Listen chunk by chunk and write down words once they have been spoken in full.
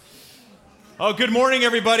Oh, good morning,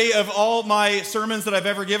 everybody. Of all my sermons that I've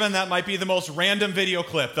ever given, that might be the most random video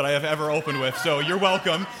clip that I have ever opened with. So you're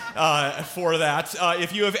welcome for that.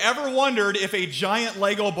 If you have ever wondered if a giant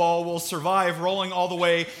Lego ball will survive rolling all the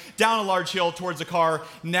way down a large hill towards a car,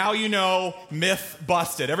 now you know, myth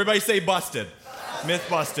busted. Everybody say busted. Myth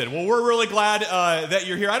busted. Well, we're really glad that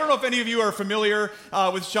you're here. I don't know if any of you are familiar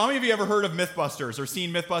with show. How many of you ever heard of Mythbusters or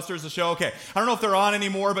seen Mythbusters, the show? Okay. I don't know if they're on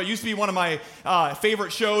anymore, but it used to be one of my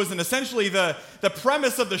favorite shows. And essentially the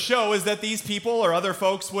premise of the show is that these people or other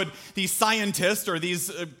folks these scientists or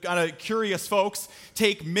these kind of curious folks,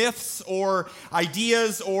 take myths or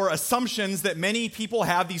ideas or assumptions that many people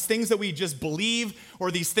have, these things that we just believe or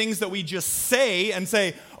these things that we just say and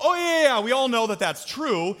say, oh yeah, we all know that that's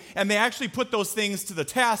true, and they actually put those things to the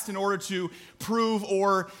test in order to prove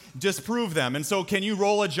or disprove them. And so can you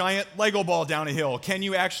roll a giant Lego ball down a hill? Can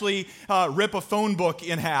you actually rip a phone book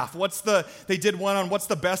in half? They did one on what's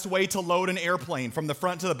the best way to load an airplane, from the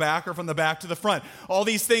front to the back or from the back to the front. All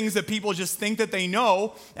these things that people just think that they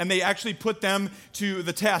know, and they actually put them to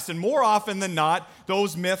the test. And more often than not,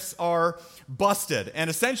 those myths are busted. And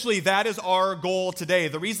essentially that is our goal today.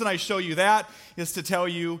 The reason I show you that is to tell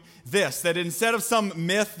you this, that instead of some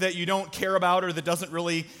myth that you don't care about or that doesn't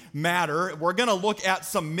really matter, we're going to look at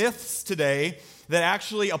some myths today that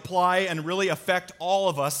actually apply and really affect all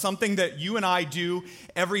of us, something that you and I do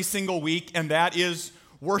every single week, and that is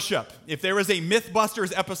worship. If there is a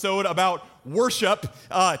Mythbusters episode about worship,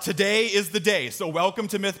 today is the day. So welcome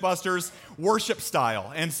to Mythbusters worship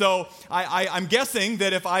style. And so I'm guessing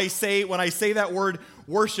that when I say that word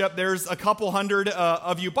worship, there's a couple hundred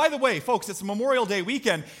of you. By the way, folks, it's Memorial Day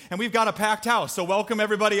weekend, and we've got a packed house. So welcome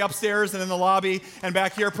everybody upstairs and in the lobby and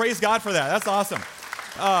back here. Praise God for that. That's awesome.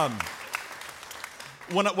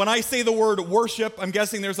 When I say the word worship, I'm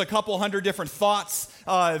guessing there's a couple hundred different thoughts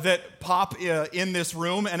that pop in this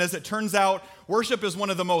room. And as it turns out, worship is one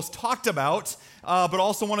of the most talked about, but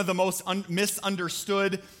also one of the most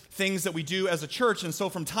misunderstood things that we do as a church. And so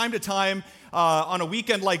from time to time, on a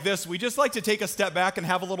weekend like this, we just like to take a step back and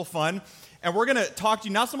have a little fun. And we're going to talk to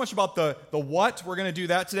you not so much about the what, we're going to do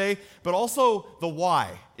that today, but also the why.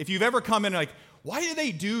 If you've ever come in like, why do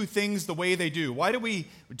they do things the way they do? Why do we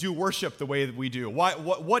do worship the way that we do?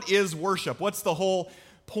 What is worship? What's the whole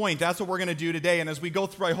point? That's what we're going to do today. And as we go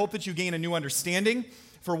through, I hope that you gain a new understanding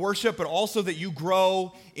for worship, but also that you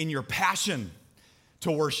grow in your passion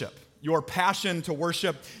to worship, your passion to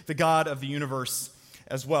worship the God of the universe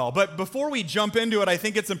as well. But before we jump into it, I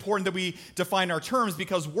think it's important that we define our terms,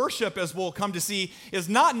 because worship, as we'll come to see, is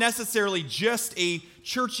not necessarily just a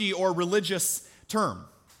churchy or religious term.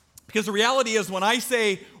 Because the reality is, when I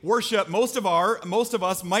say worship, most of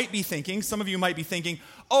us might be thinking, some of you might be thinking,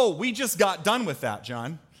 oh, we just got done with that,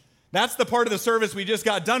 John. That's the part of the service we just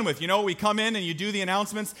got done with. You know, we come in and you do the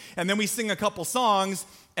announcements, and then we sing a couple songs,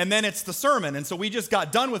 and then it's the sermon. And so we just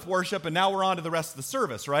got done with worship, and now we're on to the rest of the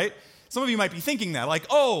service, right? Some of you might be thinking that, like,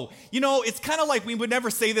 oh, you know, it's kind of like, we would never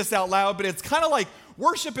say this out loud, but it's kind of like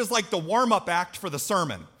worship is like the warm-up act for the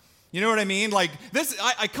sermon. You know what I mean? Like this,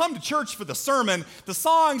 I come to church for the sermon. The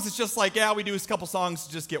songs, it's just like, yeah, we do a couple songs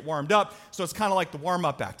to just get warmed up. So it's kind of like the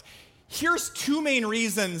warm-up act. Here's two main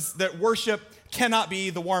reasons that worship cannot be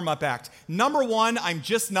the warm-up act. Number one, I'm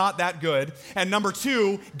just not that good. And number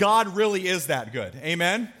two, God really is that good.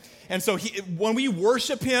 Amen? And so when we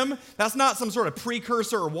worship Him, that's not some sort of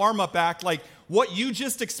precursor or warm-up act. Like what you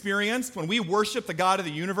just experienced when we worship the God of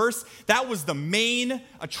the universe, that was the main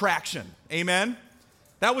attraction. Amen?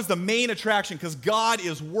 That was the main attraction, because God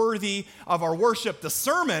is worthy of our worship. The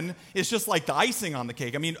sermon is just like the icing on the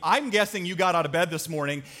cake. I mean, I'm guessing you got out of bed this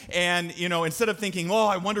morning and, you know, instead of thinking, oh,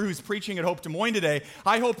 I wonder who's preaching at Hope Des Moines today,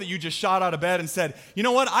 I hope that you just shot out of bed and said, you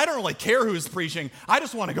know what, I don't really care who's preaching. I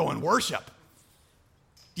just want to go and worship.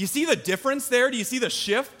 Do you see the difference there? Do you see the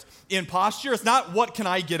shift in posture? It's not what can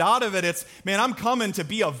I get out of it. It's, man, I'm coming to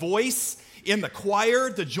be a voice in the choir,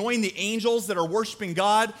 to join the angels that are worshiping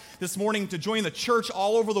God this morning, to join the church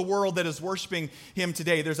all over the world that is worshiping Him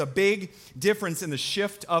today. There's a big difference in the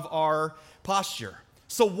shift of our posture.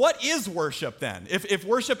 So what is worship then? If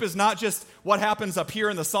worship is not just what happens up here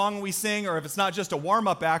in the song we sing, or if it's not just a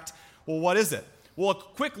warm-up act, well, what is it? Well, a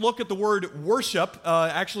quick look at the word worship,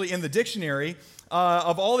 actually in the dictionary,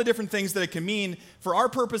 of all the different things that it can mean. For our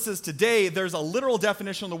purposes today, there's a literal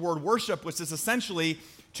definition of the word worship, which is essentially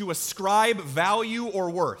to ascribe value or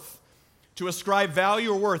worth. To ascribe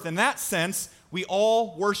value or worth. In that sense, we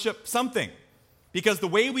all worship something. Because the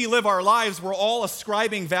way we live our lives, we're all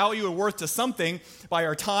ascribing value or worth to something by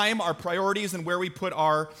our time, our priorities, and where we put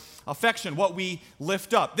our affection, what we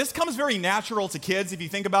lift up. This comes very natural to kids if you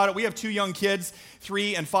think about it. We have 2 young kids,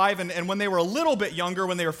 3 and 5, and when they were a little bit younger,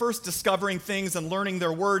 when they were first discovering things and learning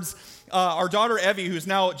their words, our daughter Evie, who's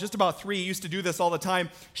now just about 3, used to do this all the time.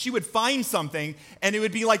 She would find something, and it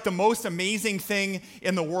would be like the most amazing thing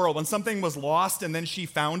in the world. When something was lost and then she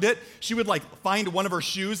found it, she would like find one of her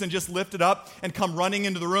shoes and just lift it up and come running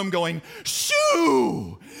into the room going,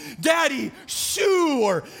 "Shoe! Daddy, shoe!"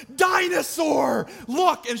 or "Dinosaur,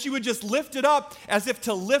 look!" And she would just lift it up as if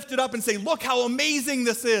to lift it up and say, "Look how amazing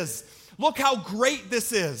this is. Look how great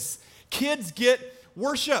this is." Kids get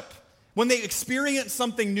worship. When they experience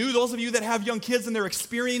something new, those of you that have young kids and they're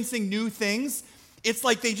experiencing new things, it's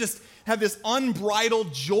like they just have this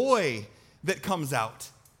unbridled joy that comes out.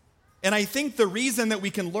 And I think the reason that we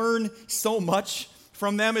can learn so much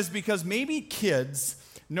from them is because maybe kids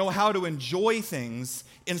know how to enjoy things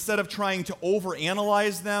instead of trying to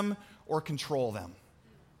overanalyze them or control them.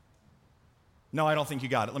 No, I don't think you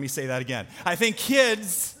got it. Let me say that again. I think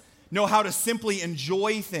kids know how to simply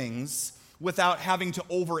enjoy things without having to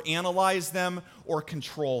overanalyze them or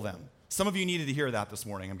control them. Some of you needed to hear that this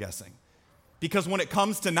morning, I'm guessing. Because when it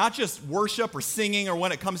comes to not just worship or singing, or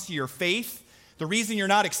when it comes to your faith, the reason you're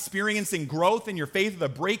not experiencing growth in your faith, the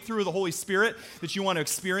breakthrough of the Holy Spirit that you want to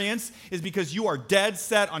experience, is because you are dead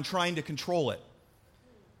set on trying to control it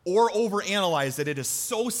or overanalyze it. It is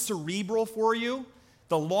so cerebral for you.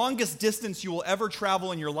 The longest distance you will ever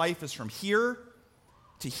travel in your life is from here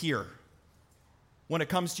to here. When it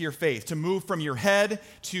comes to your faith, to move from your head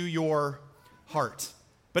to your heart.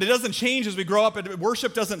 But it doesn't change as we grow up.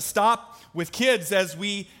 Worship doesn't stop with kids as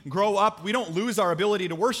we grow up. We don't lose our ability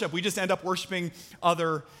to worship. We just end up worshiping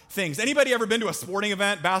other things. Anybody ever been to a sporting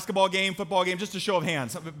event, basketball game, football game? Just a show of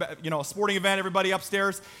hands. You know, a sporting event, everybody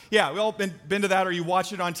upstairs? Yeah, we all been to that, or you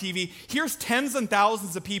watch it on TV. Here's tens and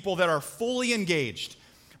thousands of people that are fully engaged.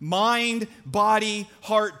 Mind, body,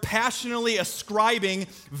 heart, passionately ascribing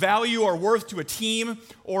value or worth to a team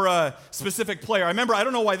or a specific player. I remember, I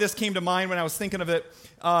don't know why this came to mind when I was thinking of it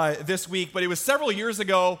this week, but it was several years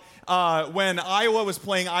ago when Iowa was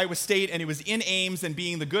playing Iowa State, and it was in Ames, and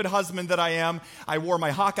being the good husband that I am, I wore my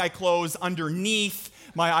Hawkeye clothes underneath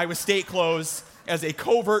my Iowa State clothes as a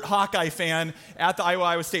covert Hawkeye fan at the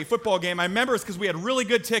Iowa State football game. I remember it's because we had really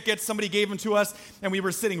good tickets. Somebody gave them to us, and we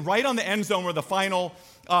were sitting right on the end zone where the final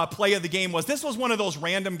play of the game was. This was one of those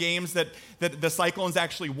random games that the Cyclones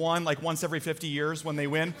actually won like once every 50 years when they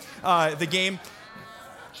win the game.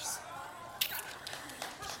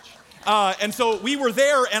 And so we were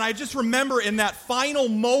there, and I just remember in that final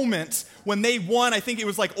moment when they won, I think it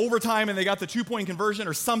was like overtime, and they got the 2-point conversion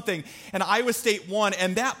or something, and Iowa State won,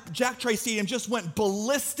 and that Jack Trice Stadium just went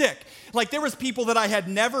ballistic. Like, there was people that I had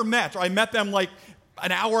never met, or I met them like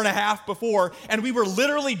an hour and a half before, and we were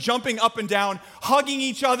literally jumping up and down, hugging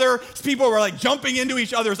each other. People were like jumping into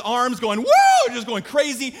each other's arms, going, woo, just going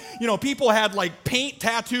crazy. You know, people had like paint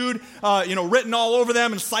tattooed, written all over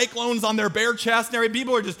them, and Cyclones on their bare chest and everything.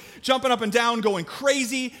 People were just jumping up and down, going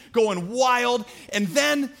crazy, going wild. And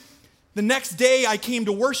then the next day I came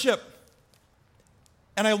to worship,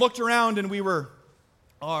 and I looked around, and we were,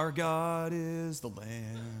 "Our God is the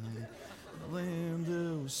Lamb, the Lamb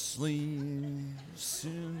that was slain."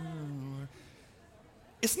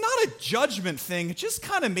 It's not a judgment thing. It just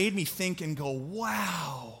kind of made me think and go,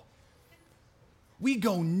 wow. We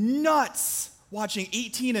go nuts watching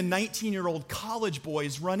 18 and 19-year-old college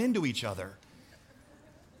boys run into each other.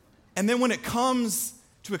 And then when it comes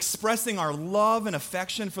to expressing our love and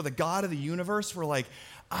affection for the God of the universe, we're like,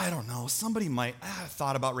 I don't know, somebody might, I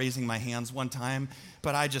thought about raising my hands one time,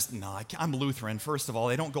 but I'm Lutheran, first of all.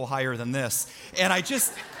 They don't go higher than this. And I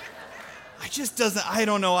just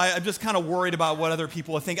don't know. I'm just kind of worried about what other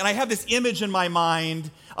people will think. And I have this image in my mind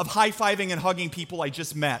of high-fiving and hugging people I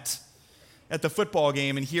just met at the football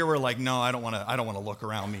game, and here we're like, no, I don't want to look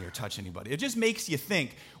around me or touch anybody. It just makes you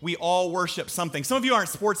think we all worship something. Some of you aren't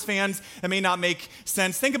sports fans. It may not make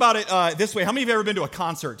sense. Think about it this way. How many of you have ever been to a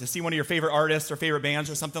concert to see one of your favorite artists or favorite bands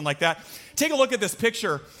or something like that? Take a look at this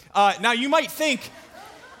picture. Now, you might think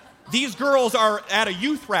these girls are at a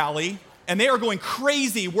youth rally, and they are going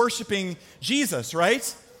crazy worshiping Jesus,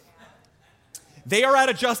 right? They are at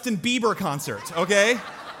a Justin Bieber concert, okay?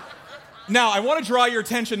 Now, I want to draw your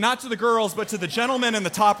attention not to the girls, but to the gentleman in the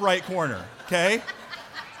top right corner, okay?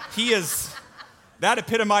 That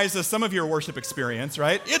epitomizes some of your worship experience,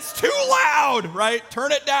 right? It's too loud, right?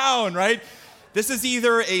 Turn it down, right? This is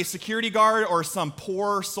either a security guard or some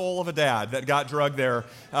poor soul of a dad that got drugged there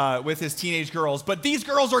with his teenage girls. But these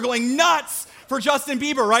girls are going nuts for Justin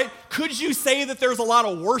Bieber, right? Could you say that there's a lot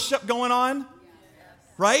of worship going on?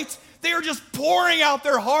 Right? They are just pouring out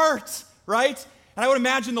their hearts, right? And I would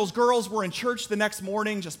imagine those girls were in church the next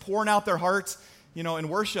morning just pouring out their hearts, in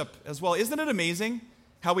worship as well. Isn't it amazing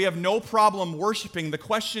how we have no problem worshiping? The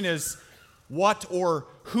question is, what or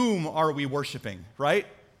whom are we worshiping, right?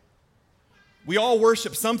 We all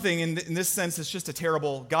worship something. In this sense, it's just a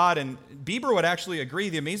terrible God. And Bieber would actually agree.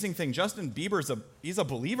 The amazing thing, Justin Bieber's he's a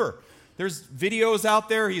believer. There's videos out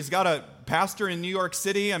there. He's got a pastor in New York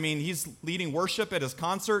City. I mean, he's leading worship at his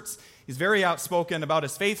concerts. He's very outspoken about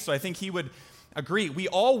his faith, so I think he would agree. We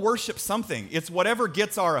all worship something. It's whatever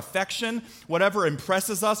gets our affection, whatever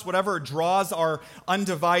impresses us, whatever draws our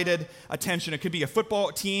undivided attention. It could be a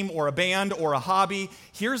football team or a band or a hobby.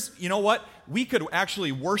 You know what? We could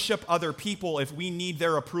actually worship other people if we need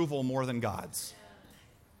their approval more than God's.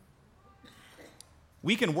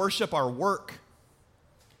 We can worship our work.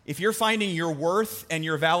 If you're finding your worth and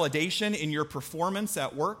your validation in your performance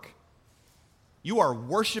at work, you are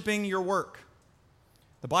worshiping your work.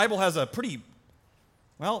 The Bible has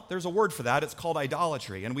there's a word for that. It's called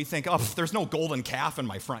idolatry. And we think, there's no golden calf in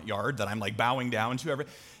my front yard that I'm like bowing down to.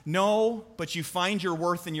 No, but you find your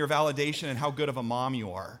worth and your validation in how good of a mom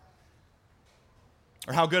you are,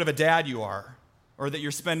 or how good of a dad you are, or that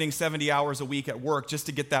you're spending 70 hours a week at work just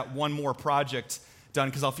to get that one more project done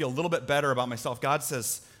because I'll feel a little bit better about myself. God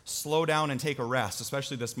says, slow down and take a rest,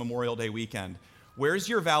 especially this Memorial Day weekend. Where's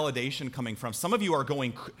your validation coming from? Some of you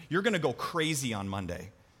you're going to go crazy on Monday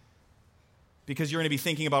because you're going to be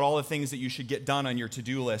thinking about all the things that you should get done on your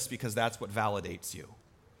to-do list because that's what validates you.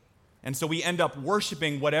 And so we end up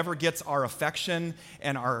worshiping whatever gets our affection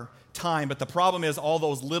and our time. But the problem is all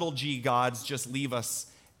those little g gods just leave us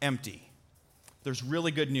empty. There's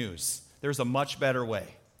really good news. There's a much better way.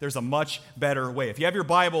 There's a much better way. If you have your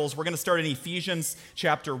Bibles, we're going to start in Ephesians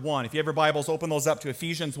chapter 1. If you have your Bibles, open those up to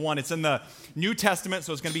Ephesians 1. It's in the New Testament,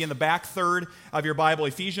 so it's going to be in the back third of your Bible.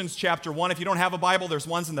 Ephesians chapter 1. If you don't have a Bible, there's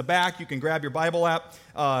ones in the back. You can grab your Bible app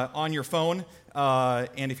on your phone.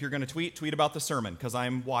 And if you're going to tweet about the sermon, because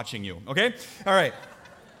I'm watching you. Okay? All right.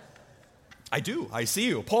 I do. I see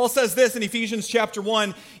you. Paul says this in Ephesians chapter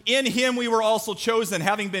 1, in him we were also chosen,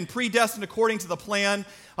 having been predestined according to the plan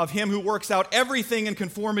of him who works out everything in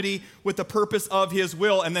conformity with the purpose of his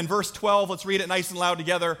will. And then verse 12, let's read it nice and loud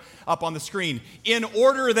together up on the screen. In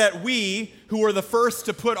order that we, who were the first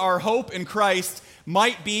to put our hope in Christ,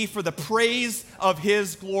 might be for the praise of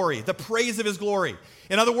his glory. The praise of his glory.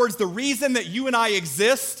 In other words, the reason that you and I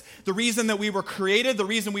exist, the reason that we were created, the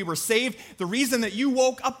reason we were saved, the reason that you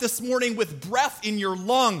woke up this morning with breath in your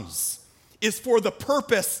lungs is for the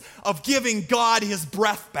purpose of giving God his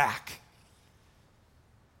breath back.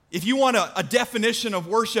 If you want a definition of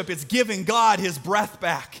worship, it's giving God his breath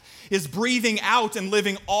back, is breathing out and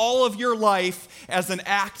living all of your life as an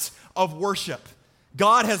act of worship.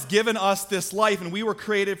 God has given us this life, and we were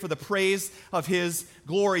created for the praise of his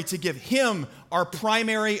glory, to give him our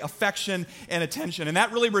primary affection and attention. And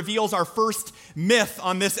that really reveals our first myth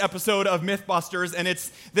on this episode of Mythbusters, and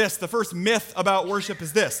it's this. The first myth about worship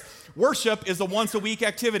is this. Worship is a once-a-week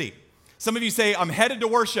activity. Some of you say, I'm headed to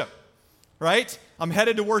worship, right? I'm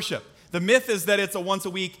headed to worship. The myth is that it's a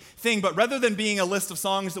once-a-week thing, but rather than being a list of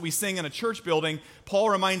songs that we sing in a church building, Paul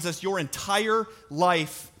reminds us your entire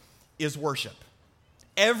life is worship.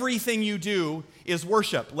 Everything you do is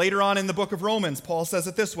worship. Later on in the book of Romans, Paul says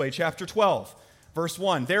it this way, chapter 12, verse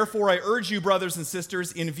 1. Therefore, I urge you, brothers and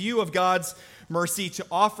sisters, in view of God's mercy, to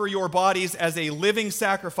offer your bodies as a living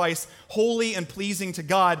sacrifice, holy and pleasing to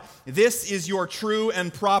God. This is your true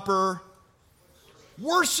and proper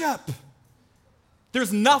worship.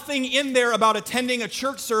 There's nothing in there about attending a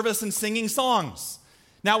church service and singing songs.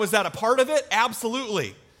 Now, is that a part of it?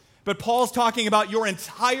 Absolutely. But Paul's talking about your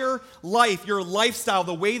entire life, your lifestyle,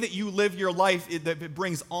 the way that you live your life, that it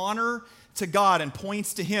brings honor to God and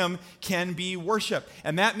points to him, can be worship.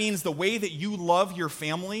 And that means the way that you love your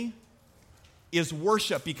family is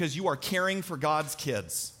worship, because you are caring for God's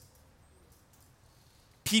kids,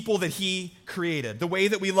 people that he created. The way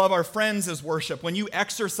that we love our friends is worship. When you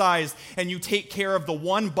exercise and you take care of the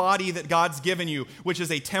one body that God's given you, which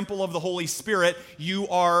is a temple of the Holy Spirit, you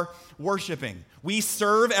are worshiping. We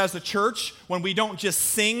serve as a church when we don't just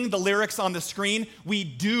sing the lyrics on the screen, we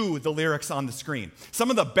do the lyrics on the screen. Some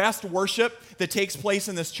of the best worship that takes place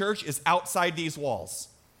in this church is outside these walls.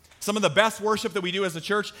 Some of the best worship that we do as a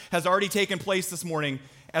church has already taken place this morning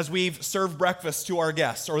as we've served breakfast to our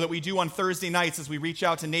guests, or that we do on Thursday nights as we reach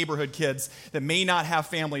out to neighborhood kids that may not have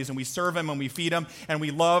families, and we serve them and we feed them, and we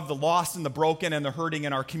love the lost and the broken and the hurting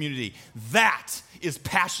in our community. That is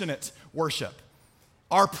passionate worship.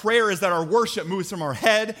 Our prayer is that our worship moves from our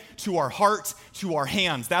head to our heart to our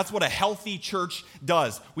hands. That's what a healthy church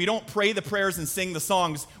does. We don't pray the prayers and sing the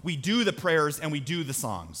songs. We do the prayers and we do the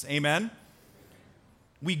songs. Amen?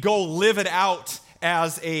 we go live it out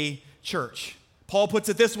as a church. Paul puts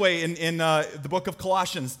it this way in the book of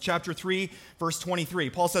Colossians, chapter 3, verse 23.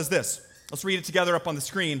 Paul says this. Let's read it together up on the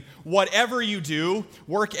screen. Whatever you do,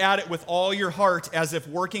 work at it with all your heart as if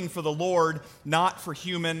working for the Lord, not for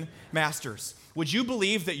human masters. Would you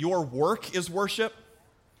believe that your work is worship?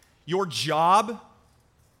 Your job,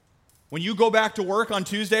 when you go back to work on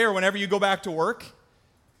Tuesday or whenever you go back to work,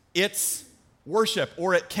 it's worship,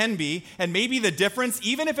 or it can be. And maybe the difference,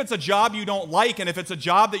 even if it's a job you don't like, and if it's a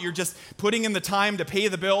job that you're just putting in the time to pay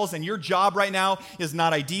the bills, and your job right now is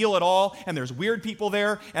not ideal at all, and there's weird people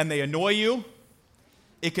there, and they annoy you,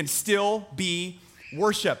 it can still be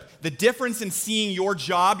worship. The difference in seeing your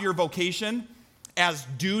job, your vocation, as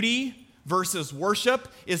duty versus worship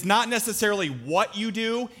is not necessarily what you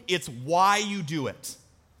do, it's why you do it.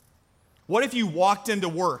 What if you walked into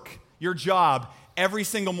work, your job, every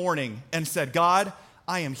single morning and said, God,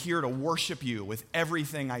 I am here to worship you with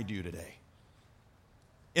everything I do today.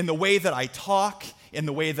 In the way that I talk, in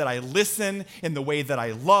the way that I listen, in the way that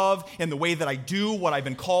I love, in the way that I do what I've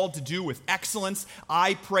been called to do with excellence,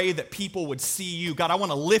 I pray that people would see you. God, I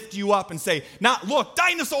want to lift you up and say, not look,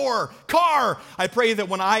 dinosaur, car. I pray that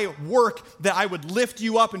when I work, that I would lift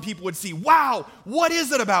you up and people would see, wow, what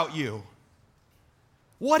is it about you?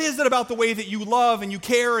 What is it about the way that you love and you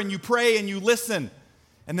care and you pray and you listen?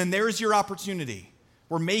 And then there's your opportunity.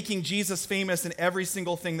 We're making Jesus famous in every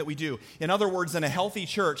single thing that we do. In other words, in a healthy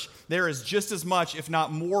church, there is just as much, if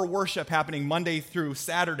not more, worship happening Monday through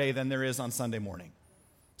Saturday than there is on Sunday morning.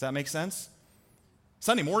 Does that make sense?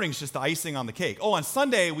 Sunday morning is just the icing on the cake. Oh, on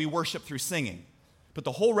Sunday, we worship through singing. But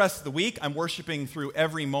the whole rest of the week, I'm worshiping through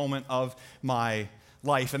every moment of my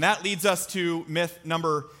life. And that leads us to myth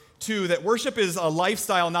number 2, that worship is a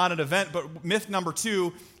lifestyle, not an event. But myth number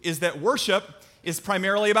 2 is that worship is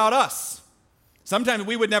primarily about us. Sometimes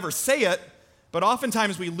we would never say it, but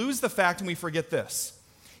oftentimes we lose the fact and we forget this.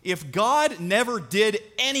 If God never did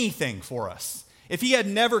anything for us, if he had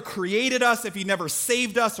never created us, if he never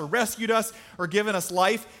saved us or rescued us or given us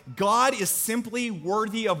life, God is simply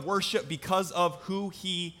worthy of worship because of who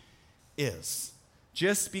he is.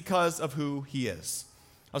 Just because of who he is.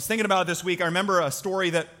 I was thinking about it this week. I remember a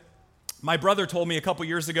story that my brother told me a couple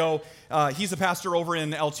years ago. He's a pastor over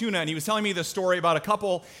in Altoona, and he was telling me this story about a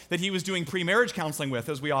couple that he was doing pre-marriage counseling with,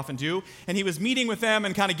 as we often do. And he was meeting with them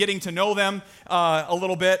and kind of getting to know them a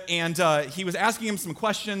little bit. And he was asking him some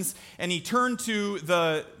questions. And he turned to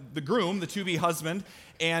the groom, the to-be husband,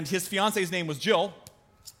 and his fiance's name was Jill.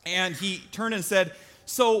 And he turned and said,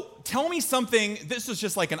 so tell me something. This is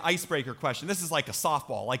just like an icebreaker question. This is like a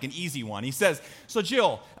softball, like an easy one. He says, so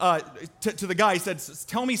Jill, to the guy, he said,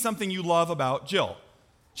 tell me something you love about Jill.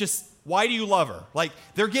 Just why do you love her? Like,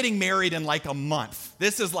 they're getting married in like a month.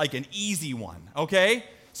 This is like an easy one, okay?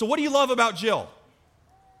 So what do you love about Jill?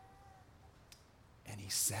 And he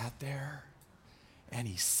sat there, and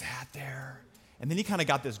he sat there. And then he kind of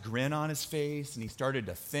got this grin on his face, and he started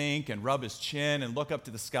to think and rub his chin and look up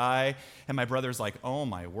to the sky. And my brother's like, oh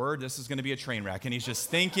my word, this is going to be a train wreck. And he's just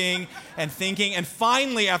thinking and thinking. And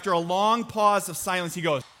finally, after a long pause of silence, he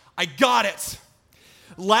goes, I got it.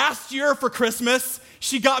 Last year for Christmas,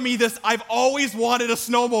 she got me this, I've always wanted a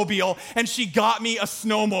snowmobile, and she got me a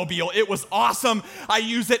snowmobile. It was awesome. I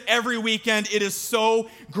use it every weekend. It is so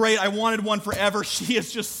great. I wanted one forever. She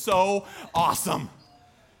is just so awesome.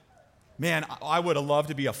 Man, I would have loved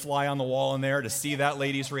to be a fly on the wall in there to see that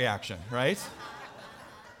lady's reaction, right?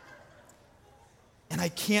 And I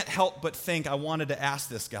can't help but think I wanted to ask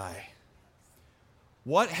this guy,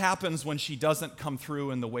 what happens when she doesn't come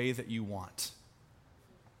through in the way that you want?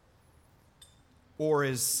 Or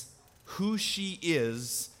is who she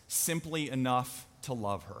is simply enough to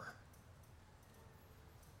love her?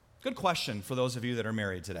 Good question for those of you that are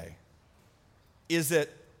married today. Is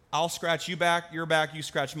it, I'll scratch you back, you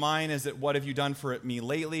scratch mine? Is it, what have you done for me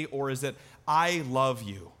lately? Or is it, I love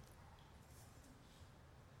you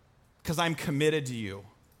because I'm committed to you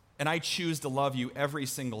and I choose to love you every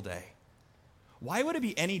single day? Why would it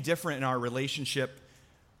be any different in our relationship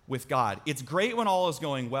with God? It's great when all is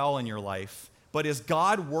going well in your life, but is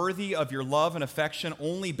God worthy of your love and affection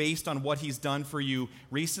only based on what he's done for you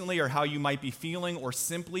recently or how you might be feeling, or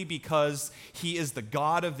simply because he is the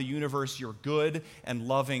God of the universe, your good and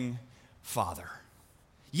loving Father?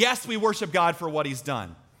 Yes, we worship God for what he's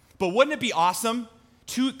done, but wouldn't it be awesome?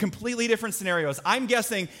 Two completely different scenarios. I'm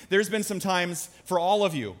guessing there's been some times for all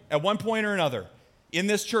of you at one point or another in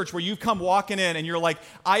this church where you've come walking in and you're like,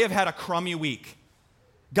 I have had a crummy week.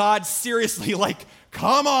 God, seriously, like,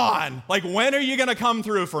 come on. Like, when are you going to come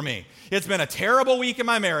through for me? It's been a terrible week in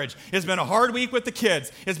my marriage. It's been a hard week with the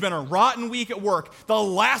kids. It's been a rotten week at work. The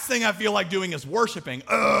last thing I feel like doing is worshiping.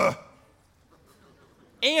 Ugh.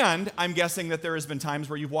 And I'm guessing that there has been times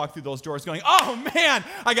where you've walked through those doors going, oh man,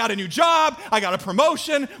 I got a new job, I got a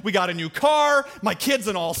promotion, we got a new car, my kid's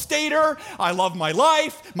an all-stater, I love my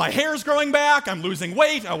life, my hair's growing back, I'm losing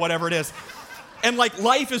weight, or whatever it is. And like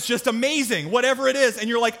life is just amazing, whatever it is. And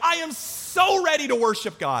you're like, I am so ready to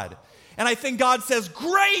worship God. And I think God says,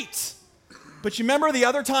 great. But you remember the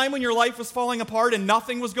other time when your life was falling apart and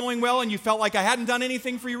nothing was going well and you felt like I hadn't done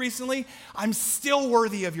anything for you recently? I'm still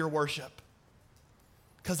worthy of your worship.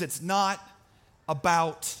 Because it's not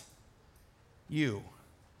about you.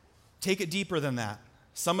 Take it deeper than that.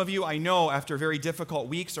 Some of you, I know, after very difficult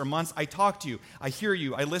weeks or months, I talk to you, I hear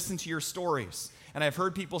you, I listen to your stories. And I've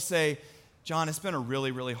heard people say, John, it's been a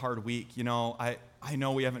really, really hard week. You know, I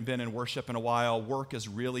know we haven't been in worship in a while. Work is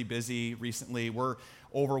really busy recently. We're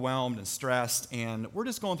overwhelmed and stressed, and we're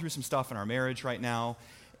just going through some stuff in our marriage right now,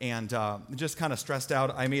 and just kind of stressed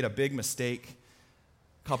out. I made a big mistake.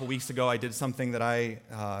 A couple weeks ago, I did something that I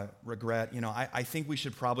regret. You know, I think we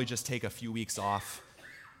should probably just take a few weeks off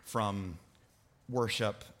from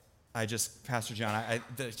worship. Pastor John,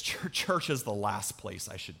 the church is the last place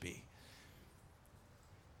I should be.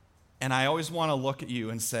 And I always want to look at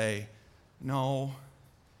you and say, no,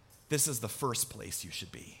 this is the first place you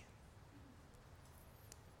should be.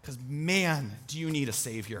 Because, man, do you need a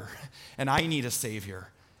Savior, and I need a Savior.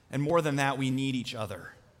 And more than that, we need each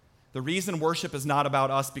other. The reason worship is not about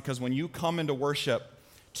us, because when you come into worship,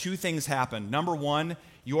 two things happen. Number one,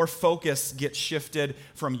 your focus gets shifted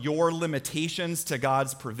from your limitations to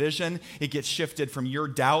God's provision. It gets shifted from your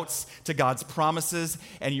doubts to God's promises,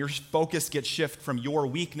 and your focus gets shifted from your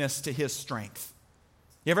weakness to His strength.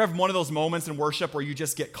 You ever have one of those moments in worship where you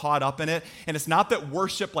just get caught up in it? And it's not that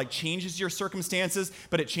worship like changes your circumstances,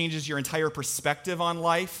 but it changes your entire perspective on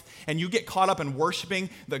life. And you get caught up in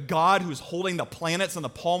worshiping the God who's holding the planets in the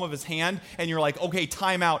palm of His hand. And you're like, okay,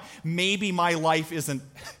 time out. Maybe my life isn't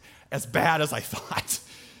as bad as I thought.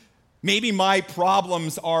 Maybe my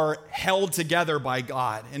problems are held together by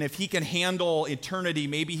God. And if He can handle eternity,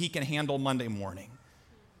 maybe He can handle Monday morning.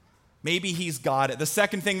 Maybe He's got it. The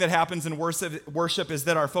second thing that happens in worship is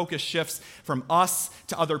that our focus shifts from us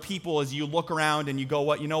to other people as you look around and you go,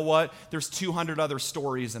 what? You know what? There's 200 other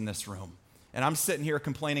stories in this room. And I'm sitting here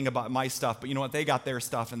complaining about my stuff, but you know what? They got their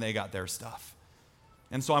stuff and they got their stuff.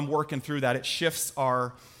 And so I'm working through that. It shifts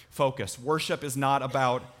our focus. Worship is not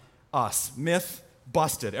about us. Myth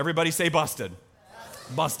busted. Everybody say busted.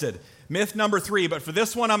 Busted. Myth number 3, but for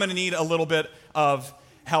this one I'm going to need a little bit of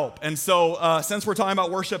help. And so since we're talking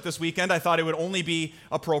about worship this weekend, I thought it would only be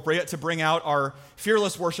appropriate to bring out our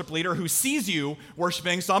fearless worship leader who sees you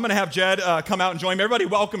worshiping. So I'm going to have Jed come out and join me. Everybody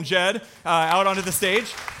welcome Jed out onto the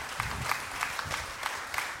stage.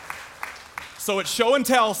 So it's Show and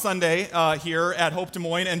Tell Sunday here at Hope Des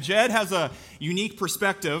Moines, and Jed has a unique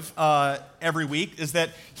perspective every week, is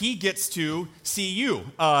that he gets to see you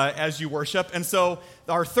as you worship. And so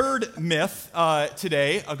our third myth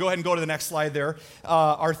today, I'll go ahead and go to the next slide there.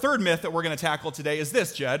 Our third myth that we're going to tackle today is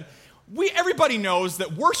this, Jed. Everybody knows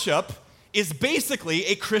that worship is basically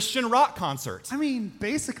a Christian rock concert. I mean,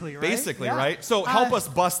 basically, right? Basically, yeah. Right? So help us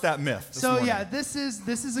bust that myth this morning. Yeah, this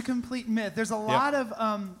is a complete myth. There's a lot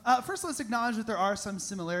of, first let's acknowledge that there are some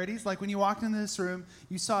similarities. Like when you walked into this room,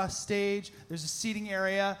 you saw a stage, there's a seating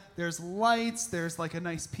area, there's lights, there's like a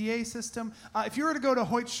nice PA system. If you were to go to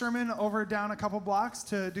Hoyt Sherman over down a couple blocks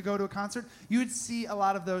to go to a concert, you would see a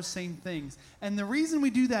lot of those same things. And the reason we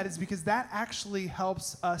do that is because that actually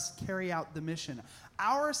helps us carry out the mission.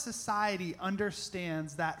 Our society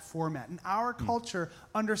understands that format, and our culture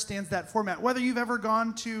understands that format, whether you've ever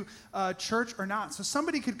gone to church or not. So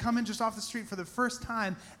somebody could come in just off the street for the first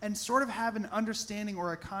time and sort of have an understanding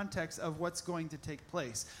or a context of what's going to take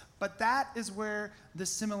place. But that is where the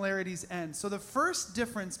similarities end. So the first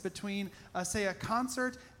difference between, say, a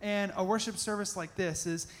concert and a worship service like this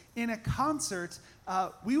is in a concert,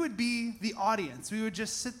 we would be the audience. We would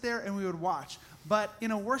just sit there and we would watch. But in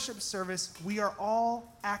a worship service, we are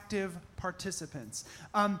all active participants.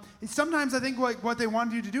 Sometimes I think what they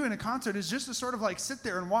want you to do in a concert is just to sort of like sit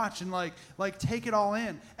there and watch and like take it all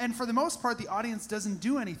in. And for the most part, the audience doesn't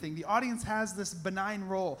do anything. The audience has this benign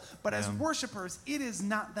role. But as worshipers, it is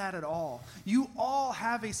not that at all. You all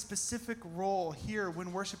have a specific role here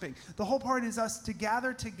when worshiping. The whole point is us to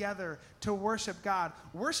gather together to worship God.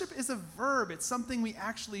 Worship is a verb. It's something something we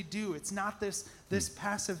actually do. It's not this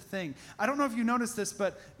passive thing. I don't know if you noticed this,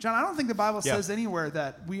 but John, I don't think the Bible says anywhere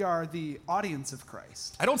that we are the audience of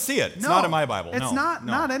Christ. I don't see it. It's not in my Bible. It's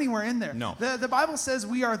not anywhere in there. No. The Bible says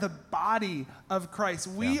we are the body of Christ.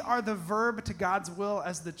 We are the verb to God's will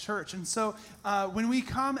as the church. And so when we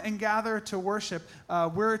come and gather to worship,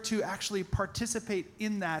 we're to actually participate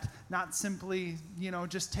in that, not simply,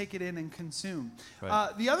 just take it in and consume.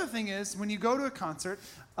 Right. The other thing is, when you go to a concert,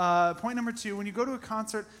 point number 2, when you go to a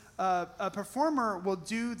concert, a performer will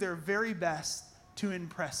do their very best to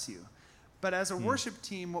impress you. But as a worship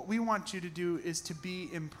team, what we want you to do is to be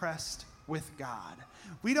impressed with God.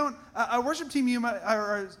 We don't, a worship team,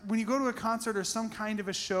 or when you go to a concert or some kind of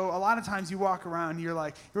a show, a lot of times you walk around and you're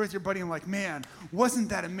with your buddy and like, man, wasn't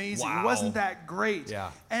that amazing? Wow. Wasn't that great?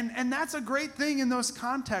 Yeah. And that's a great thing in those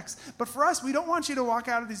contexts. But for us, we don't want you to walk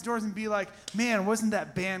out of these doors and be like, man, wasn't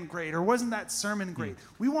that band great? Or wasn't that sermon great?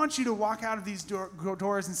 We want you to walk out of these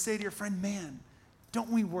doors and say to your friend, man, don't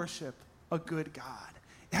we worship a good God?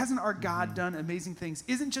 Hasn't our God done amazing things?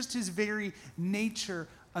 Isn't just his very nature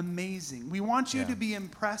amazing? We want you to be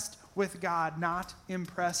impressed with God, not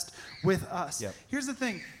impressed with us. Yep. Here's the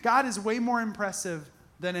thing. God is way more impressive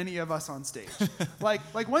than any of us on stage.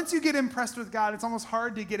 like once you get impressed with God, it's almost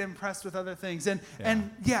hard to get impressed with other things. And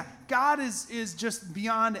God is just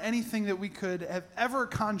beyond anything that we could have ever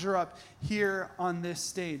conjure up here on this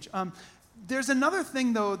stage. There's another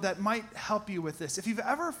thing, though, that might help you with this. If you've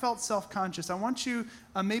ever felt self-conscious, I want you,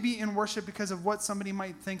 maybe in worship because of what somebody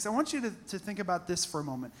might think, I want you to think about this for a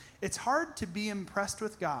moment. It's hard to be impressed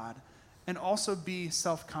with God and also be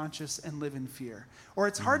self-conscious and live in fear. Or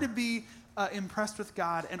it's hard to be impressed with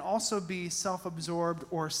God and also be self-absorbed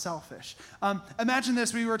or selfish. Imagine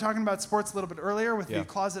this. We were talking about sports a little bit earlier with the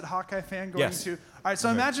closet Hawkeye fan going to... All right, so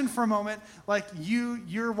imagine for a moment, like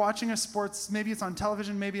you're watching a sports, maybe it's on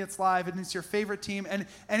television, maybe it's live, and it's your favorite team. And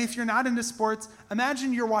if you're not into sports,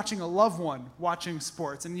 imagine you're watching a loved one watching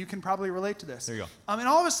sports, and you can probably relate to this. There you go. And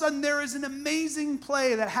all of a sudden, there is an amazing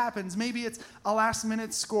play that happens. Maybe it's a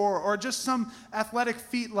last-minute score or just some athletic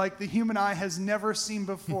feat like the human eye has never seen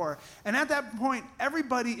before. And at that point,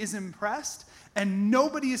 everybody is impressed, and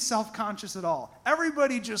nobody is self-conscious at all.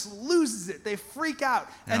 Everybody just loses it. They freak out.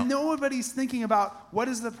 Yep. And nobody's thinking about, what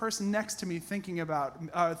is the person next to me thinking about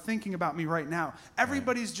me right now?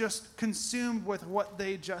 Everybody's just consumed with what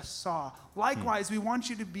they just saw. Likewise, we want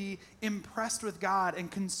you to be impressed with God and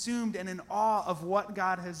consumed and in awe of what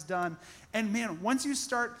God has done. And man, once you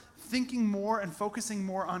start thinking more and focusing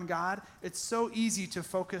more on God, it's so easy to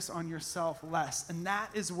focus on yourself less. And that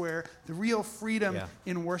is where the real freedom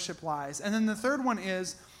in worship lies. And then the third one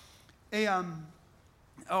is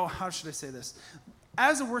how should I say this?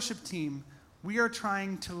 As a worship team, we are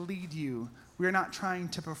trying to lead you. We are not trying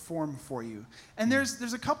to perform for you. And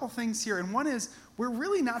there's a couple things here. And one is, we're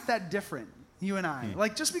really not that different, you and I.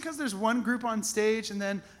 Like, just because there's one group on stage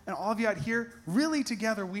and all of you out here, really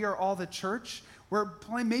together we are all the church. We're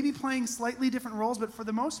maybe playing slightly different roles, but for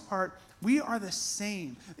the most part, we are the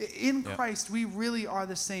same. In Christ, we really are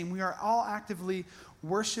the same. We are all actively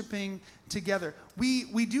worshiping together.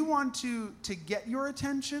 We do want to get your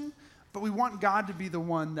attention, but we want God to be the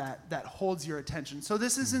one that holds your attention. So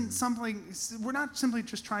this isn't something, we're not simply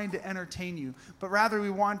just trying to entertain you, but rather we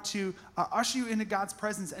want to usher you into God's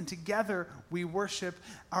presence, and together we worship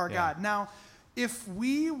our God. Now, if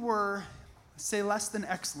we were, say, less than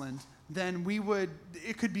excellent, then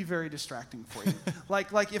it could be very distracting for you.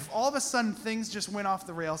 like if all of a sudden things just went off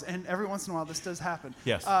the rails, and every once in a while this does happen.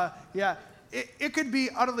 Yes. It could be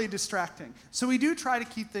utterly distracting. So we do try to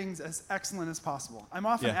keep things as excellent as possible. I'm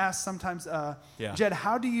often asked sometimes, Jed,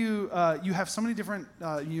 how do you have so many different,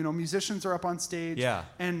 musicians are up on stage.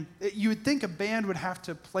 And you would think a band would have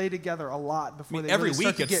to play together a lot before they really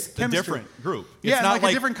start to get chemistry. Every week it's a different group. It's not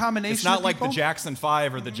like a different combination. It's not of like people. the Jackson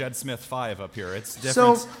 5 or the Jed Smith 5 up here. It's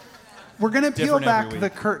different. So we're going to peel back the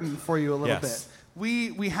curtain for you a little bit.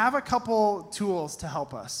 We have a couple tools to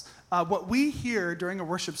help us. What we hear during a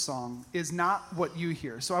worship song is not what you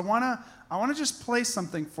hear. So I want to just play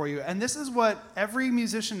something for you. And this is what every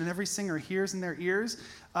musician and every singer hears in their ears.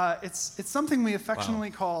 It's something we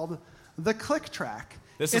affectionately called the click track.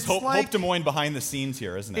 This is Hope Des Moines behind the scenes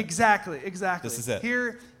here, isn't it? Exactly. This is it.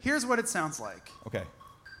 Here's what it sounds like.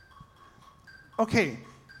 Okay.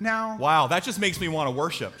 Now, wow, that just makes me want to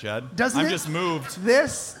worship, Jed. I'm just moved.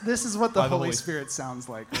 This is what the Holy Spirit sounds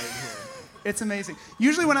like right here. It's amazing.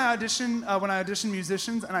 Usually when I audition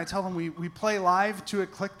musicians and I tell them we play live to a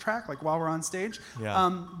click track, like while we're on stage,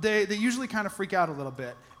 they usually kind of freak out a little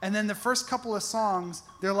bit. And then the first couple of songs,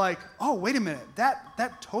 they're like, oh, wait a minute,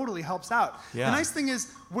 that totally helps out. The nice thing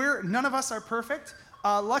is, none of us are perfect.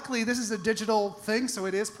 Luckily, this is a digital thing, so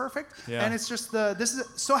it is perfect. Yeah. And it's just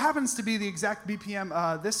so happens to be the exact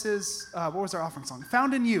BPM. This is, what was our offering song?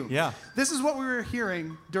 Found in You. Yeah. This is what we were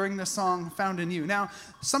hearing during the song Found in You. Now,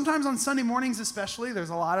 sometimes on Sunday mornings especially, there's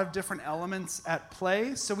a lot of different elements at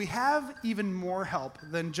play, so we have even more help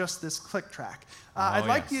than just this click track. I'd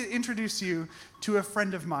like to introduce you to a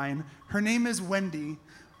friend of mine. Her name is Wendy.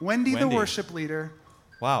 Wendy, the worship leader.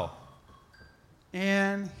 Wow.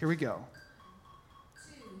 And here we go.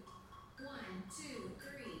 2, 1, 2,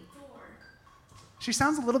 3, 4. She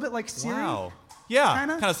sounds a little bit like Siri. Wow. Yeah,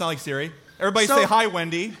 Kinda? kind of sound like Siri. Everybody So- say hi,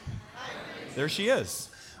 Wendy. There she is.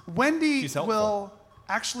 Wendy She's helpful. will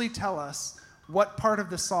actually tell us what part of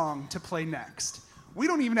the song to play next. We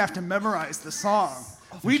don't even have to memorize the song.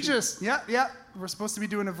 We just, we're supposed to be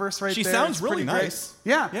doing a verse right She there. sounds It's really pretty great. nice.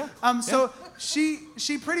 Yeah. So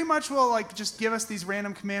she pretty much will like just give us these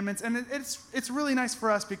random commandments, and it's really nice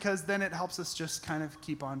for us because then it helps us just kind of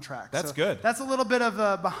keep on track. That's So good. That's a little bit of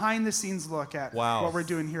a behind the scenes look at Wow. what we're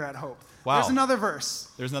doing here at Hope. Wow. There's another verse.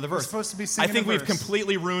 There's another We're verse. supposed to be I singing think a we've verse.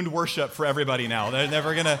 completely ruined worship for everybody now. They're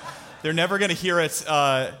never gonna hear it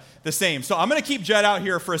the same. So I'm gonna keep Jed out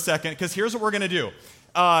here for a second because here's what we're gonna do.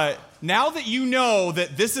 Now that you know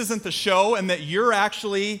that this isn't the show and that you're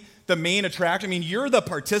actually the main attraction, I mean, you're the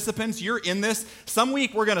participants, you're in this. Some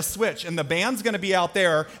week we're gonna switch and the band's gonna be out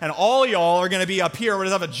there and all y'all are gonna be up here. We're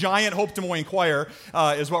gonna have a giant Hope Des Moines choir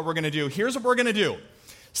is what we're gonna do. Here's what we're gonna do.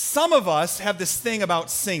 Some of us have this thing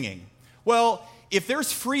about singing. Well, if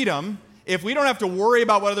there's freedom, if we don't have to worry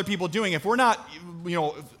about what other people are doing, if we're not,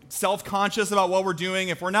 self-conscious about what we're doing,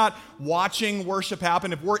 if we're not watching worship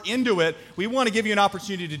happen, if we're into it, we want to give you an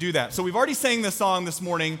opportunity to do that. So we've already sang this song this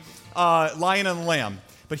morning, Lion and the Lamb.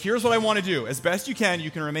 But here's what I want to do. As best you can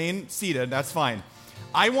remain seated, that's fine.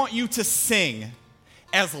 I want you to sing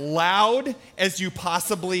as loud as you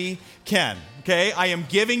possibly can, okay? I am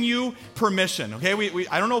giving you permission, okay?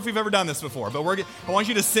 I don't know if we've ever done this before, but I want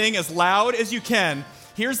you to sing as loud as you can.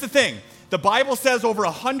 Here's the thing. The Bible says over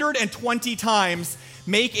 120 times,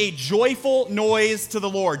 make a joyful noise to the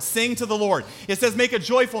Lord. Sing to the Lord. It says make a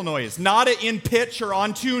joyful noise, not an in pitch or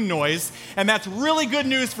on tune noise. And that's really good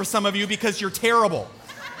news for some of you because you're terrible,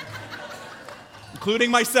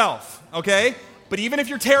 including myself, okay? But even if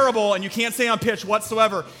you're terrible and you can't sing on pitch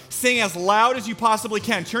whatsoever, sing as loud as you possibly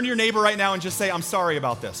can. Turn to your neighbor right now and just say, I'm sorry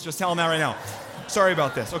about this. Just tell him that right now. Sorry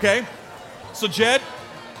about this, okay? So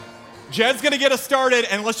Jed's going to get us started,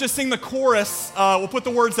 and let's just sing the chorus. We'll put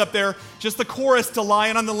the words up there. Just the chorus to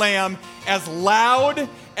Lion on the Lamb as loud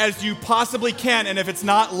as you possibly can. And if it's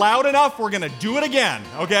not loud enough, we're going to do it again,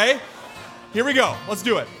 okay? Here we go. Let's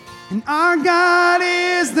do it. And our God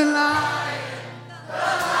is the Lion.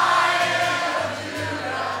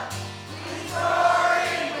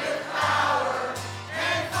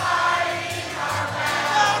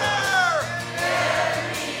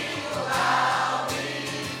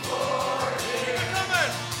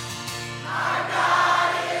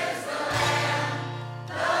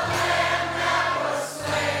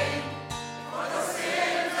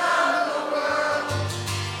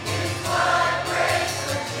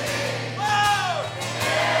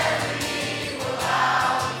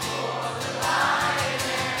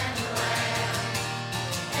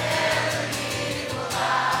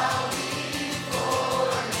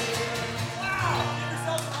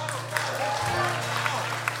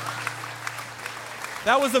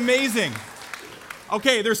 That was amazing.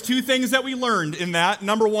 Okay, there's two things that we learned in that.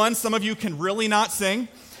 Number one, some of you can really not sing.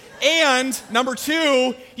 And number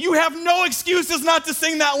two, you have no excuses not to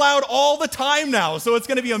sing that loud all the time now. So it's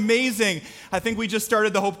going to be amazing. I think we just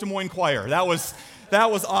started the Hope Des Moines choir. That was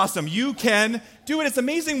awesome. You can do it. It's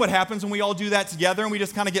amazing what happens when we all do that together and we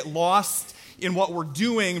just kind of get lost in what we're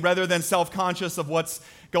doing rather than self-conscious of what's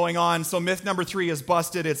going on. So myth number 3 is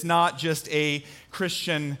busted. It's not just a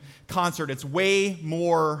Christian concert. It's way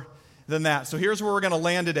more than that. So here's where we're going to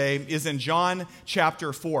land today is in John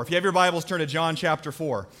chapter 4. If you have your Bibles, turn to John chapter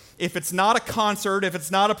 4. If it's not a concert, if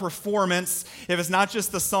it's not a performance, if it's not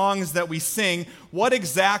just the songs that we sing, what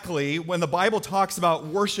exactly, when the Bible talks about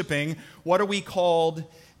worshiping, what are we called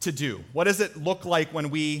to do? What does it look like when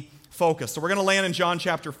we focus? So we're going to land in John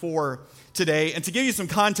chapter 4 today. And to give you some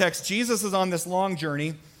context, Jesus is on this long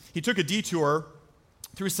journey. He took a detour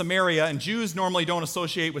through Samaria, and Jews normally don't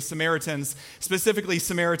associate with Samaritans, specifically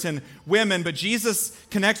Samaritan women, but Jesus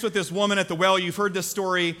connects with this woman at the well. You've heard this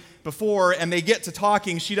story before, and they get to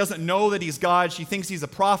talking. She doesn't know that he's God. She thinks he's a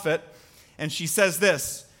prophet, and she says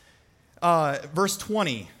this, verse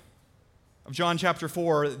 20 of John chapter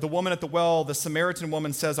 4, the woman at the well, the Samaritan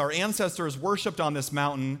woman says, our ancestors worshipped on this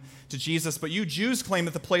mountain to Jesus, but you Jews claim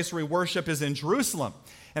that the place where we worship is in Jerusalem.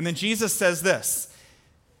 And then Jesus says this,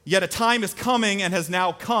 Yet a time is coming and has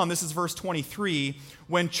now come, this is verse 23,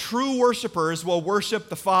 when true worshipers will worship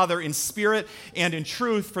the Father in spirit and in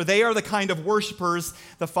truth, for they are the kind of worshipers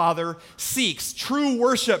the Father seeks. True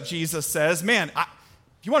worship, Jesus says. Man,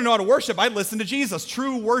 if you want to know how to worship, I'd listen to Jesus.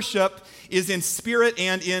 True worship is in spirit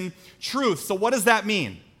and in truth. So what does that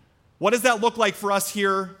mean? What does that look like for us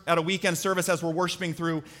here at a weekend service as we're worshiping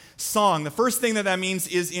through song? The first thing that means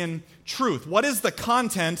is in truth. What is the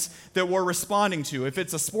content that we're responding to? If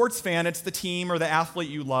it's a sports fan, it's the team or the athlete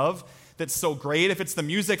you love that's so great. If it's the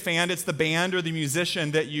music fan, it's the band or the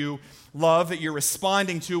musician that you love that you're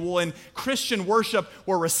responding to. Well, in Christian worship,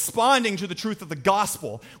 we're responding to the truth of the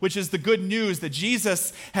gospel, which is the good news that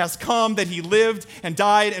Jesus has come, that he lived and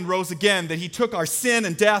died and rose again, that he took our sin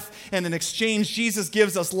and death, and in exchange, Jesus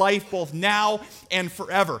gives us life both now and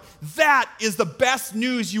forever. That is the best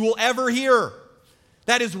news you will ever hear.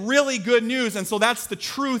 That is really good news, and so that's the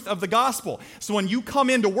truth of the gospel. So when you come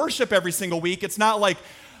into worship every single week, it's not like,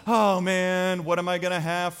 oh man, what am I going to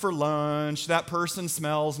have for lunch? That person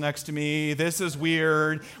smells next to me. This is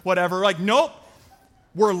weird, whatever. Like, nope.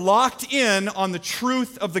 We're locked in on the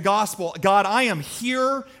truth of the gospel. God, I am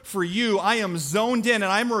here for you. I am zoned in,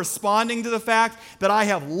 and I'm responding to the fact that I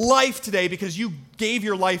have life today because you gave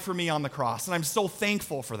your life for me on the cross, and I'm so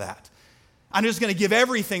thankful for that. I'm just going to give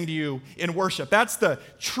everything to you in worship. That's the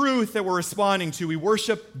truth that we're responding to. We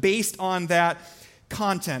worship based on that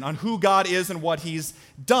content, on who God is and what he's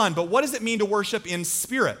done. But what does it mean to worship in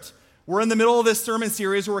spirit? We're in the middle of this sermon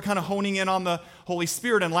series where we're kind of honing in on the Holy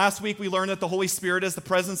Spirit. And last week we learned that the Holy Spirit is the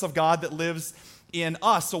presence of God that lives in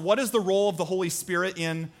us. So what is the role of the Holy Spirit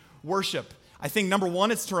in worship? I think number one,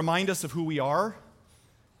 it's to remind us of who we are,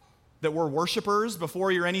 that we're worshipers.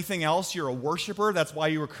 Before you're anything else, you're a worshiper. That's why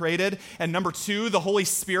you were created. And number two, the Holy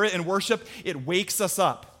Spirit in worship, it wakes us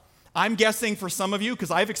up. I'm guessing for some of you,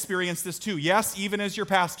 because I've experienced this too, yes, even as your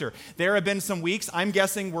pastor, there have been some weeks, I'm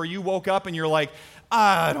guessing, where you woke up and you're like,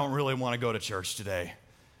 I don't really want to go to church today.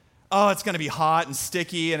 Oh, it's going to be hot and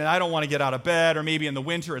sticky, and I don't want to get out of bed, or maybe in the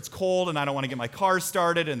winter it's cold, and I don't want to get my car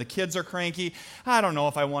started, and the kids are cranky. I don't know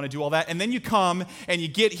if I want to do all that. And then you come, and you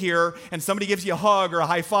get here, and somebody gives you a hug or a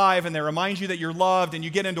high five, and they remind you that you're loved, and you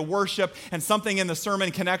get into worship, and something in the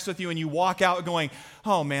sermon connects with you, and you walk out going,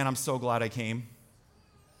 oh man, I'm so glad I came.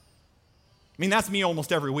 I mean, that's me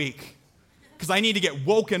almost every week because I need to get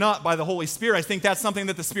woken up by the Holy Spirit. I think that's something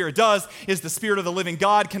that the Spirit does, is the Spirit of the living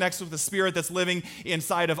God connects with the Spirit that's living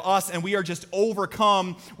inside of us, and we are just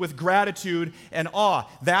overcome with gratitude and awe.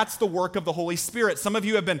 That's the work of the Holy Spirit. Some of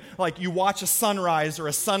you have been like, you watch a sunrise or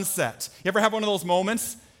a sunset. You ever have one of those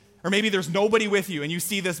moments? Or maybe there's nobody with you and you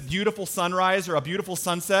see this beautiful sunrise or a beautiful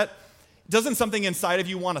sunset. Doesn't something inside of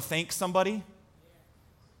you want to thank somebody?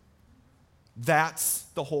 That's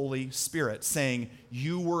the Holy Spirit saying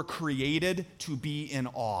you were created to be in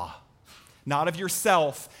awe. Not of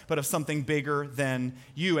yourself, but of something bigger than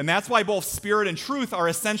you. And that's why both spirit and truth are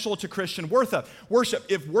essential to Christian worship.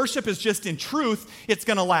 If worship is just in truth, it's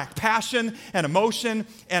going to lack passion and emotion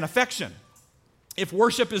and affection. If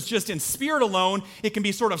worship is just in spirit alone, it can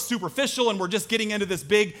be sort of superficial and we're just getting into this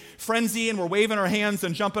big frenzy and we're waving our hands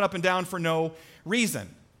and jumping up and down for no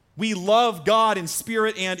reason. We love God in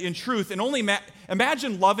spirit and in truth. And only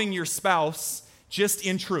imagine loving your spouse just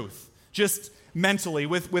in truth, just mentally.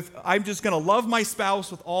 With I'm just going to love my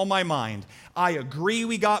spouse with all my mind. I agree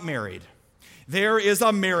we got married. There is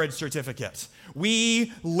a marriage certificate.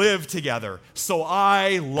 We live together, so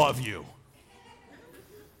I love you.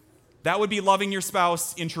 That would be loving your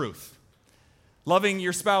spouse in truth. Loving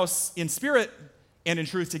your spouse in spirit and in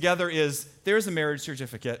truth together is there's a marriage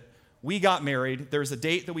certificate. We got married. There's a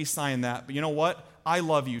date that we signed that. But you know what? I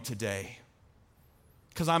love you today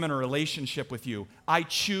because I'm in a relationship with you. I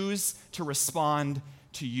choose to respond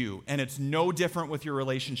to you. And it's no different with your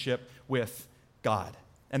relationship with God.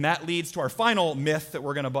 And that leads to our final myth that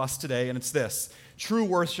we're going to bust today, and it's this. True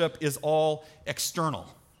worship is all external.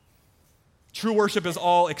 True worship is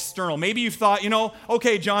all external. Maybe you've thought,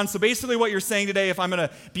 okay, John, so basically what you're saying today, if I'm going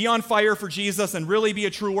to be on fire for Jesus and really be a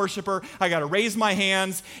true worshiper, I got to raise my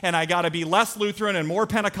hands and I got to be less Lutheran and more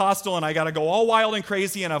Pentecostal and I got to go all wild and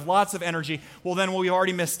crazy and have lots of energy. Well, then we've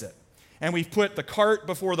already missed it. And we've put the cart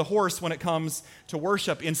before the horse when it comes to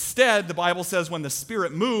worship. Instead, the Bible says when the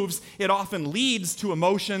Spirit moves, it often leads to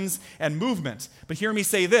emotions and movement. But hear me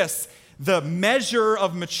say this. The measure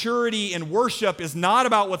of maturity in worship is not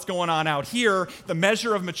about what's going on out here. The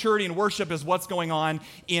measure of maturity in worship is what's going on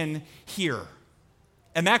in here.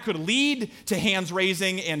 And that could lead to hands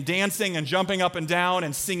raising and dancing and jumping up and down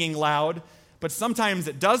and singing loud. But sometimes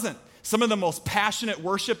it doesn't. Some of the most passionate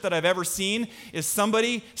worship that I've ever seen is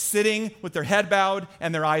somebody sitting with their head bowed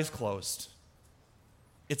and their eyes closed.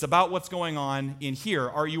 It's about what's going on in here.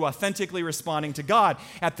 Are you authentically responding to God?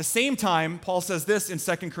 At the same time, Paul says this in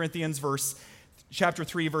 2 Corinthians chapter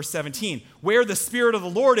 3, verse 17. Where the Spirit of the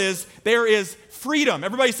Lord is, there is freedom.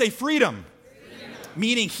 Everybody say freedom.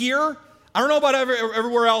 Meaning here, I don't know about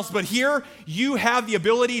everywhere else, but here you have the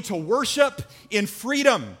ability to worship in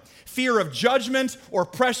freedom. Fear of judgment or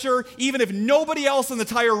pressure, even if nobody else in the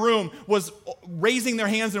entire room was raising their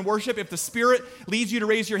hands in worship, if the Spirit leads you to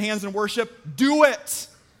raise your hands in worship, do it.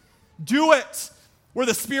 Do it. Where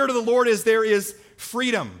the Spirit of the Lord is, there is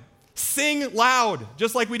freedom. Sing loud,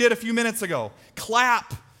 just like we did a few minutes ago.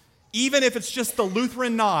 Clap, even if it's just the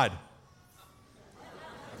Lutheran nod.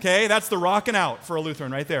 Okay, that's the rocking out for a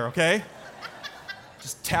Lutheran right there, okay?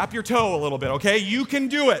 Just tap your toe a little bit, okay? You can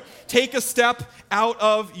do it. Take a step out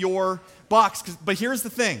of your box. But here's the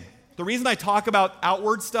thing. The reason I talk about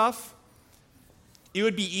outward stuff, it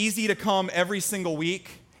would be easy to come every single week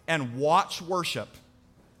and watch worship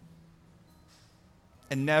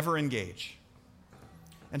and never engage.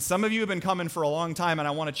 And some of you have been coming for a long time, and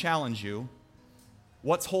I want to challenge you.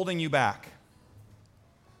 What's holding you back?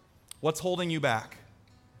 What's holding you back?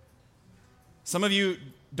 Some of you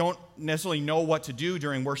don't necessarily know what to do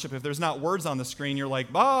during worship. If there's not words on the screen, you're like,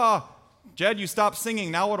 Jed, you stopped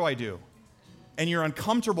singing, now what do I do? And you're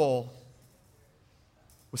uncomfortable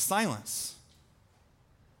with silence.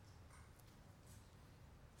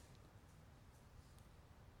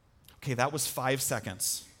 Okay, that was 5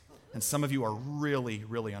 seconds. And some of you are really,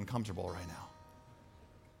 really uncomfortable right now.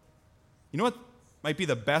 You know what might be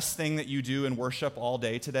the best thing that you do in worship all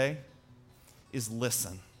day today? Is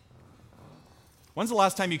listen. When's the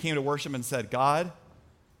last time you came to worship and said, God,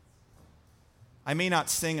 I may not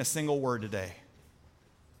sing a single word today,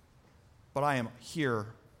 but I am here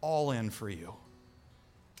all in for you.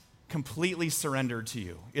 Completely surrendered to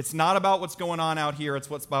you. It's not about what's going on out here, it's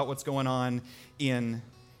about what's going on in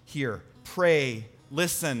here. Pray,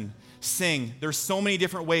 listen, sing. There's so many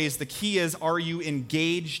different ways. The key is, are you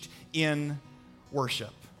engaged in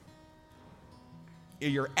worship? Are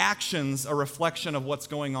your actions a reflection of what's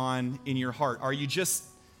going on in your heart? Are you just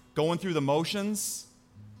going through the motions,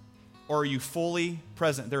 or are you fully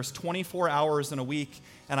present? There's 24 hours in a week,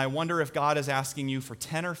 and I wonder if God is asking you for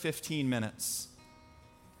 10 or 15 minutes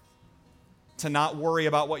to not worry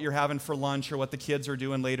about what you're having for lunch or what the kids are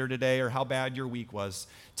doing later today or how bad your week was.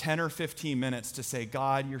 10 or 15 minutes to say,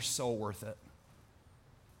 God, you're so worth it.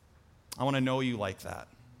 I want to know you like that.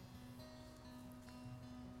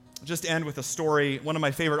 I'll just end with a story. One of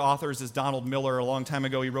my favorite authors is Donald Miller. A long time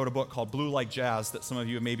ago, he wrote a book called Blue Like Jazz that some of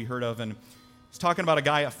you have maybe heard of. And he's talking about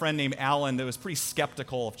a friend named Alan, that was pretty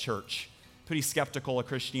skeptical of church, pretty skeptical of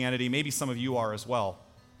Christianity. Maybe some of you are as well.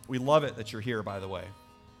 We love it that you're here, by the way.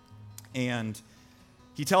 And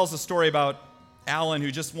he tells a story about Alan,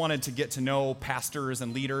 who just wanted to get to know pastors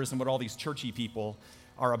and leaders and what all these churchy people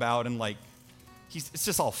are about. And it's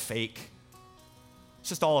just all fake. It's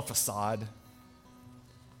just all a facade.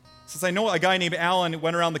 Says, I know a guy named Alan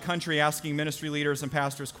went around the country asking ministry leaders and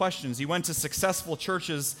pastors questions. He went to successful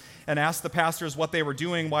churches and asked the pastors what they were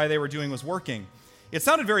doing, why they were doing was working. It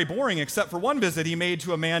sounded very boring, except for one visit he made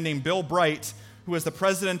to a man named Bill Bright, who was the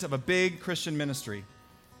president of a big Christian ministry.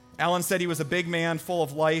 Alan said he was a big man full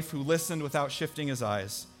of life who listened without shifting his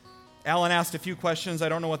eyes. Alan asked a few questions. I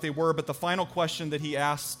don't know what they were, but the final question that he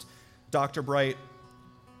asked Dr. Bright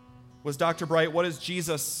was, Dr. Bright, what does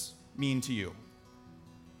Jesus mean to you?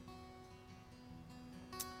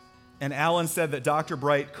 And Alan said that Dr.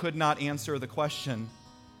 Bright could not answer the question.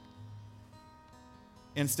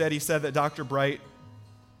 Instead, he said that Dr. Bright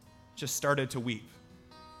just started to weep.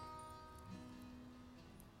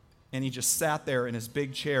 And he just sat there in his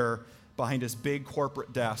big chair behind his big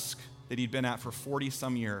corporate desk that he'd been at for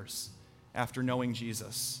 40-some years after knowing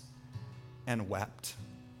Jesus, and wept.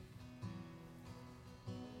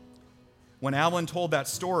 When Alan told that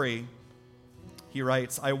story, he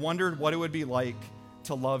writes, I wondered what it would be like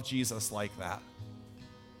to love Jesus like that.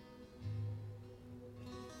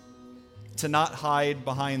 To not hide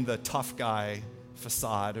behind the tough guy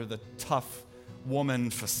facade or the tough woman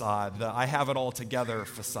facade, the I have it all together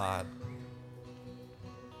facade.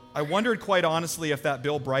 I wondered quite honestly if that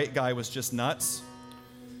Bill Bright guy was just nuts,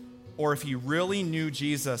 or if he really knew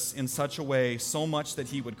Jesus in such a way, so much that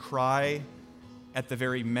he would cry at the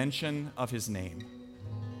very mention of his name.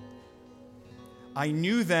 I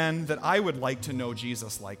knew then that I would like to know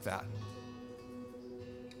Jesus like that,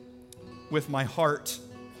 with my heart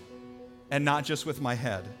and not just with my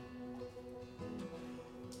head.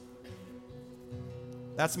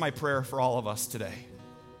 That's my prayer for all of us today,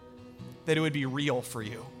 that it would be real for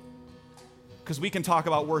you. Because we can talk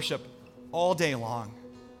about worship all day long,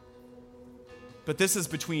 but this is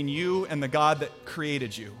between you and the God that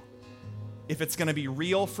created you. If it's going to be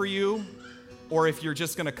real for you, or if you're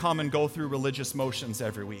just going to come and go through religious motions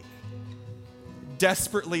every week.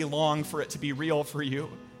 Desperately long for it to be real for you.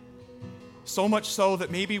 So much so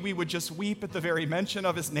that maybe we would just weep at the very mention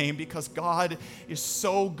of his name because God is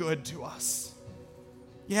so good to us.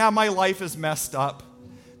 Yeah, my life is messed up.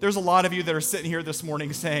 There's a lot of you that are sitting here this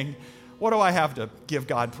morning saying, what do I have to give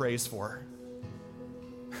God praise for?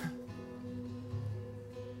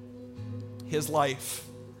 His life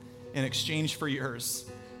in exchange for yours,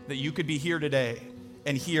 that you could be here today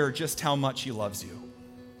and hear just how much he loves you.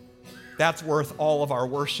 That's worth all of our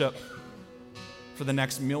worship for the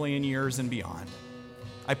next million years and beyond.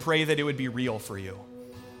 I pray that it would be real for you.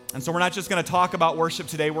 And so we're not just going to talk about worship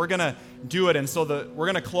today, we're going to do it. And so we're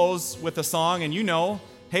going to close with a song, and you know,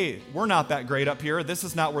 hey, we're not that great up here. This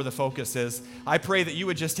is not where the focus is. I pray that you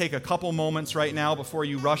would just take a couple moments right now before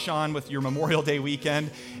you rush on with your Memorial Day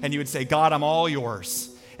weekend, and you would say, God, I'm all yours.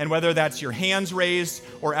 And whether that's your hands raised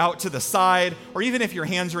or out to the side, or even if your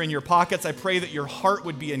hands are in your pockets, I pray that your heart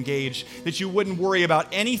would be engaged, that you wouldn't worry about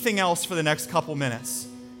anything else for the next couple minutes.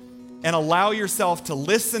 And allow yourself to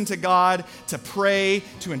listen to God, to pray,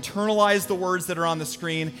 to internalize the words that are on the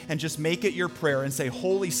screen, and just make it your prayer and say,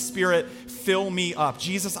 Holy Spirit, fill me up.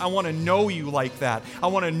 Jesus, I want to know you like that. I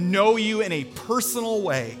want to know you in a personal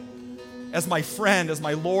way as my friend, as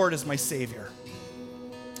my Lord, as my Savior.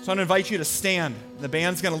 So I'm going to invite you to stand. The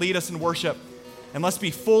band's going to lead us in worship, and let's be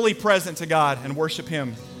fully present to God and worship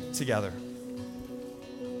him together.